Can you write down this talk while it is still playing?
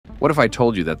What if I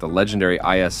told you that the legendary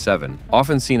IS-7,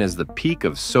 often seen as the peak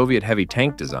of Soviet heavy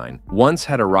tank design, once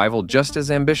had a rival just as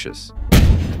ambitious?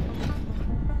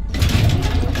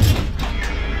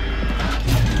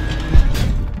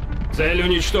 Цель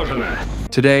уничтожена.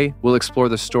 Today, we'll explore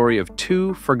the story of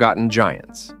two forgotten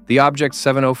giants, the Object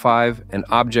 705 and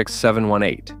Object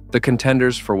 718, the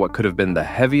contenders for what could have been the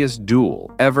heaviest duel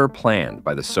ever planned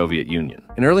by the Soviet Union.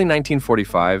 In early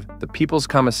 1945, the People's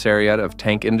Commissariat of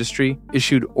Tank Industry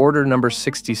issued Order Number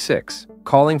 66,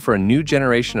 calling for a new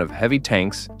generation of heavy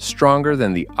tanks stronger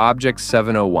than the Object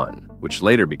 701, which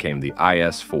later became the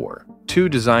IS-4. Two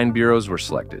design bureaus were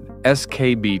selected,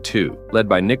 SKB-2, led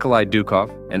by Nikolai Dukov,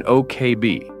 and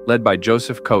OKB, led by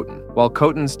Joseph Kotin. While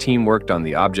Kotin's team worked on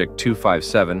the Object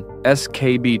 257,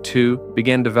 SKB-2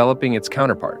 began developing its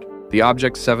counterpart, the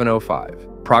Object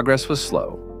 705. Progress was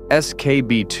slow.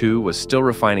 SKB-2 was still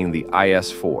refining the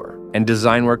IS-4, and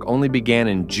design work only began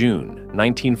in June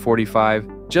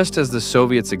 1945, just as the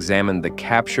Soviets examined the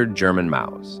captured German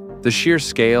Maus. The sheer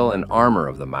scale and armor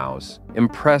of the Maus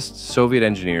impressed Soviet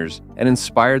engineers and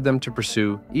inspired them to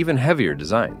pursue even heavier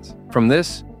designs. From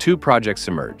this, two projects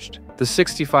emerged, the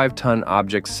 65-ton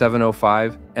Object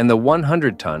 705 and the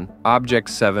 100-ton Object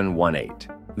 718.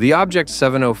 The Object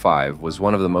 705 was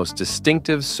one of the most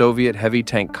distinctive Soviet heavy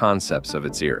tank concepts of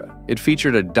its era. It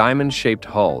featured a diamond-shaped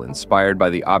hull inspired by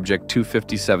the Object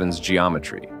 257's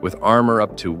geometry, with armor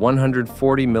up to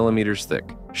 140 millimeters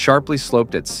thick, sharply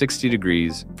sloped at 60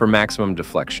 degrees for maximum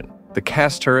deflection. The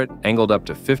cast turret, angled up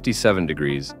to 57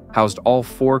 degrees, housed all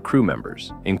four crew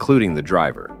members, including the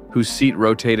driver, whose seat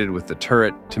rotated with the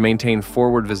turret to maintain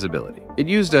forward visibility. It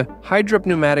used a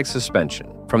hydropneumatic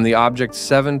suspension from the Object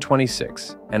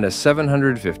 726 and a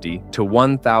 750 to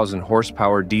 1,000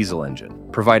 horsepower diesel engine,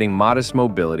 providing modest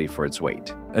mobility for its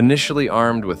weight. Initially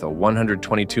armed with a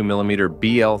 122mm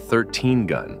BL-13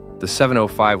 gun, the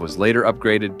 705 was later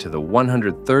upgraded to the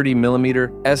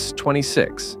 130mm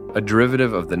S-26, a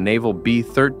derivative of the naval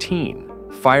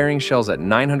B-13, firing shells at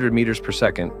 900 meters per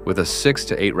second with a 6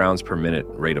 to 8 rounds per minute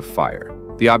rate of fire.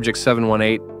 The Object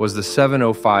 718 was the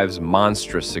 705's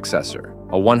monstrous successor,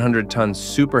 a 100-ton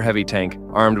super heavy tank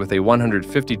armed with a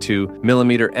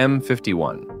 152mm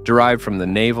M51, derived from the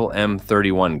naval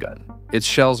M31 gun. Its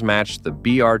shells matched the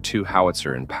BR-2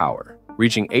 howitzer in power,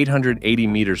 reaching 880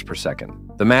 meters per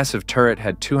second. The massive turret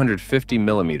had 250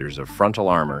 millimeters of frontal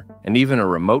armor and even a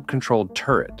remote-controlled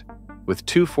turret with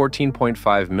two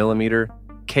 14.5mm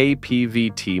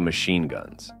KPVT machine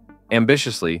guns.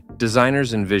 Ambitiously,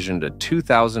 designers envisioned a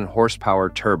 2,000 horsepower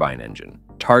turbine engine,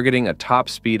 targeting a top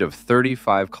speed of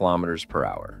 35 kilometers per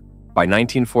hour. By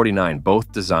 1949,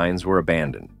 both designs were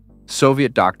abandoned.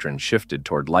 Soviet doctrine shifted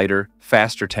toward lighter,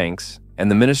 faster tanks,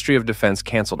 and the Ministry of Defense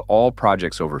canceled all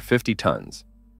projects over 50 tons,